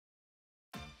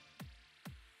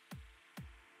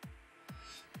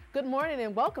Good morning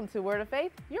and welcome to Word of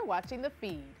Faith. You're watching The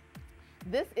Feed.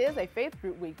 This is a faith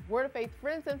group week. Word of Faith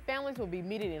friends and families will be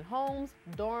meeting in homes,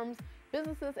 dorms,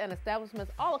 businesses, and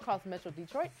establishments all across Metro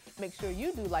Detroit. Make sure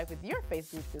you do life with your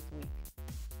faith group this week.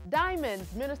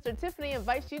 Diamonds. Minister Tiffany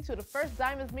invites you to the first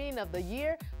Diamonds meeting of the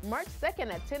year, March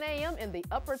 2nd at 10 a.m. in the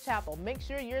Upper Chapel. Make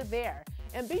sure you're there.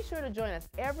 And be sure to join us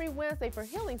every Wednesday for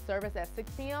healing service at 6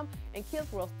 p.m. and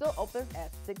Kids World still opens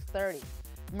at 6:30.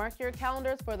 Mark your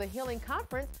calendars for the Healing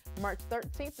Conference, March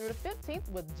 13th through the 15th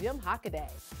with Jim Hockaday.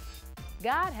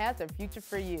 God has a future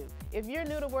for you. If you're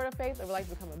new to Word of Faith or would like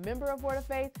to become a member of Word of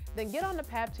Faith, then get on the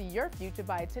path to your future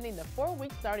by attending the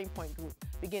 4-week Starting Point group,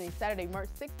 beginning Saturday, March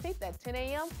 16th at 10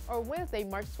 a.m. or Wednesday,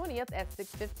 March 20th at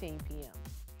 6:15 p.m.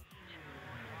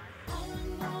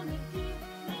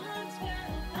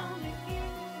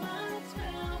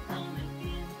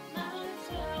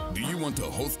 Do you want to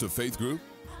host a faith group?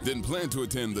 Then plan to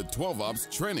attend the 12 Ops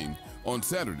training on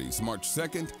Saturdays, March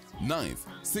 2nd, 9th,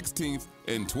 16th,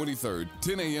 and 23rd,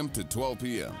 10 a.m. to 12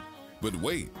 p.m. But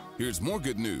wait, here's more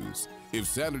good news. If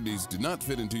Saturdays do not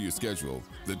fit into your schedule,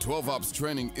 the 12 Ops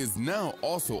training is now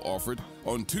also offered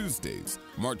on Tuesdays,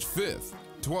 March 5th,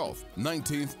 12th,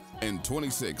 19th, and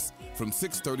 26th from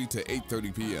 6:30 to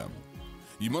 8:30 p.m.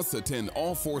 You must attend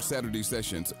all 4 Saturday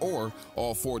sessions or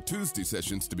all 4 Tuesday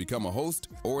sessions to become a host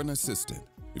or an assistant.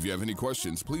 If you have any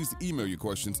questions, please email your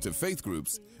questions to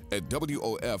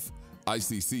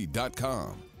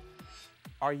faithgroups@wofICC.com.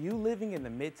 Are you living in the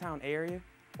Midtown area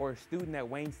or a student at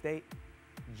Wayne State?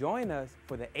 Join us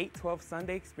for the 812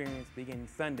 Sunday Experience beginning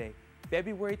Sunday,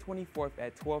 February 24th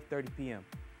at 12:30 p.m.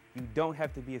 You don't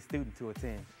have to be a student to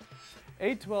attend.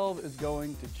 812 is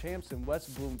going to Champs in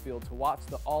West Bloomfield to watch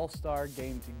the All-Star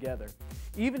game together.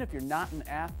 Even if you're not an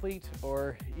athlete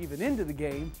or even into the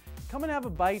game, come and have a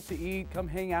bite to eat, come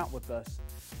hang out with us.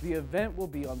 The event will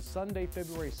be on Sunday,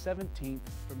 February 17th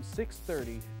from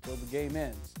 6:30 till the game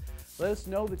ends. Let us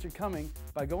know that you're coming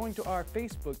by going to our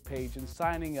Facebook page and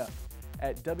signing up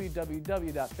at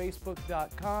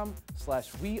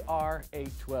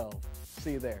www.facebook.com/weare812.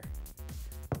 See you there.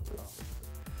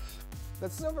 The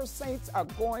Silver Saints are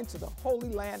going to the Holy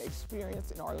Land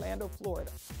Experience in Orlando,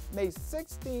 Florida, May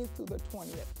 16th through the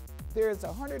 20th. There is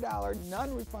a $100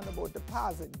 non-refundable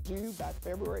deposit due by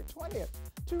February 20th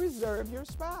to reserve your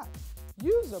spot.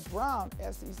 Use a brown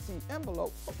SEC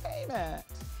envelope for payment.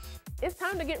 It's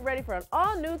time to get ready for an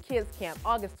all-new Kids Camp,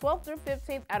 August 12th through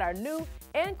 15th at our new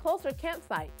and closer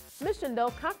campsite, Mission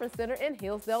Dome Conference Center in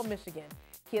Hillsdale, Michigan.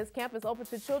 Kids Camp is open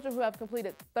to children who have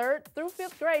completed 3rd through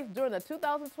 5th grades during the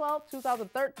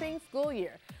 2012-2013 school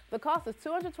year. The cost is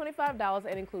 $225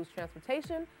 and includes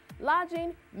transportation,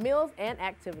 lodging, meals, and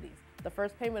activities. The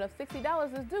first payment of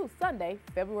 $60 is due Sunday,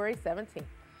 February 17th.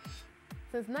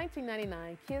 Since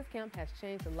 1999, Kids Camp has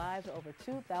changed the lives of over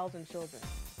 2,000 children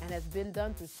and has been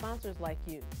done through sponsors like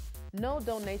you. No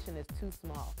donation is too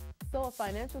small. Sow a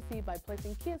financial seed by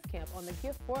placing Kids Camp on the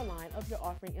Gift For line of your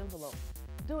offering envelope.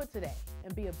 Do it today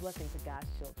and be a blessing to God's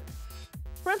children.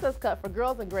 Princess Cut for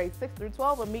girls in grades 6 through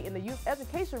 12 will meet in the Youth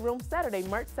Education Room Saturday,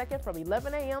 March 2nd from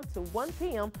 11 a.m. to 1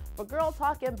 p.m. for Girl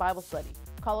Talk and Bible Study.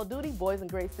 Call of Duty boys in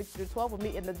grades 6 through 12 will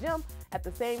meet in the gym at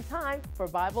the same time for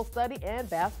Bible study and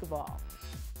basketball.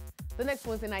 The next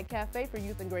Wednesday Night Cafe for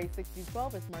youth in grades 6 through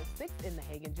 12 is March 6th in the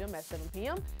Hagen Gym at 7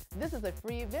 p.m. This is a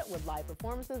free event with live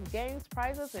performances, games,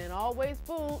 prizes, and always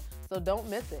food, so don't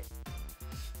miss it.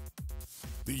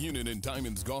 The Union and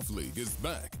Diamonds Golf League is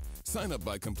back. Sign up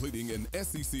by completing an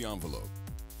SEC envelope.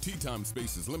 Tee time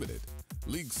space is limited.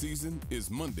 League season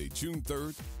is Monday, June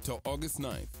 3rd till August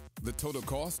 9th. The total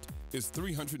cost is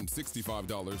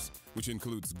 $365, which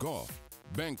includes golf,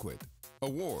 banquet,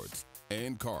 awards,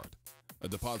 and card. A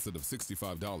deposit of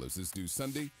 $65 is due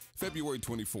Sunday, February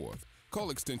 24th.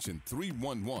 Call extension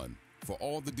 311 for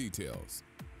all the details.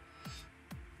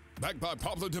 Backed by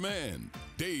popular demand,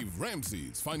 Dave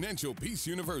Ramsey's Financial Peace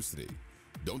University.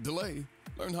 Don't delay.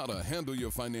 Learn how to handle your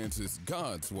finances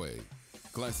God's way.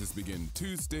 Classes begin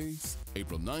Tuesdays,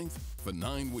 April 9th for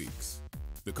 9 weeks.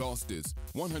 The cost is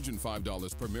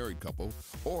 $105 per married couple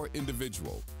or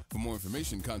individual. For more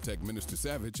information, contact Minister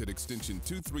Savage at extension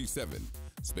 237.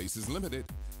 Space is limited,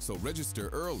 so register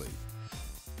early.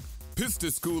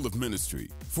 Pistis School of Ministry,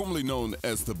 formerly known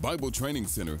as the Bible Training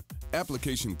Center,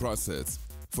 application process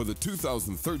for the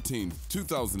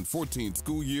 2013-2014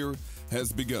 school year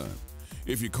has begun.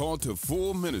 If you're called to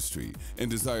full ministry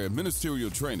and desire ministerial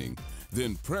training,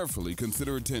 then prayerfully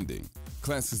consider attending.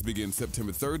 Classes begin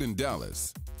September 3rd in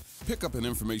Dallas. Pick up an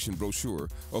information brochure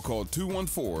or call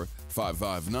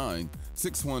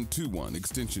 214-559-6121,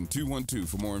 extension 212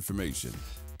 for more information.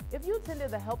 If you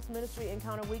attended the Helps Ministry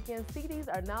Encounter Weekend, CDs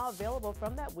are now available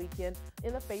from that weekend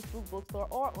in the Facebook bookstore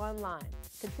or online.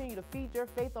 Continue to feed your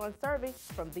faith on serving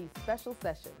from these special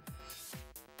sessions.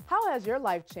 How has your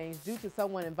life changed due to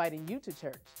someone inviting you to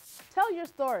church? Tell your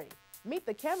story. Meet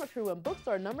the camera crew in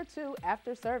bookstore number 2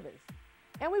 after service.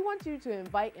 And we want you to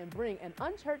invite and bring an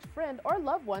unchurched friend or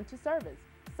loved one to service.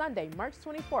 Sunday, March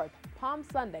 24th, Palm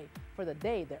Sunday, for the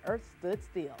day the earth stood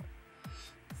still.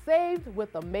 Saved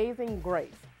with Amazing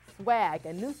Grace. Swag,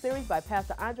 a new series by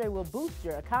Pastor Andre, will boost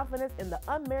your confidence in the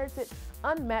unmerited,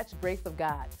 unmatched grace of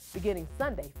God, beginning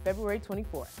Sunday, February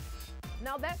 24th.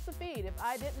 Now that's the feed. If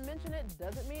I didn't mention it,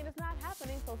 doesn't mean it's not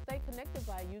happening, so stay connected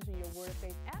by using your Word of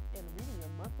Faith app and reading your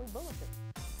monthly bulletin.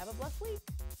 Have a blessed week.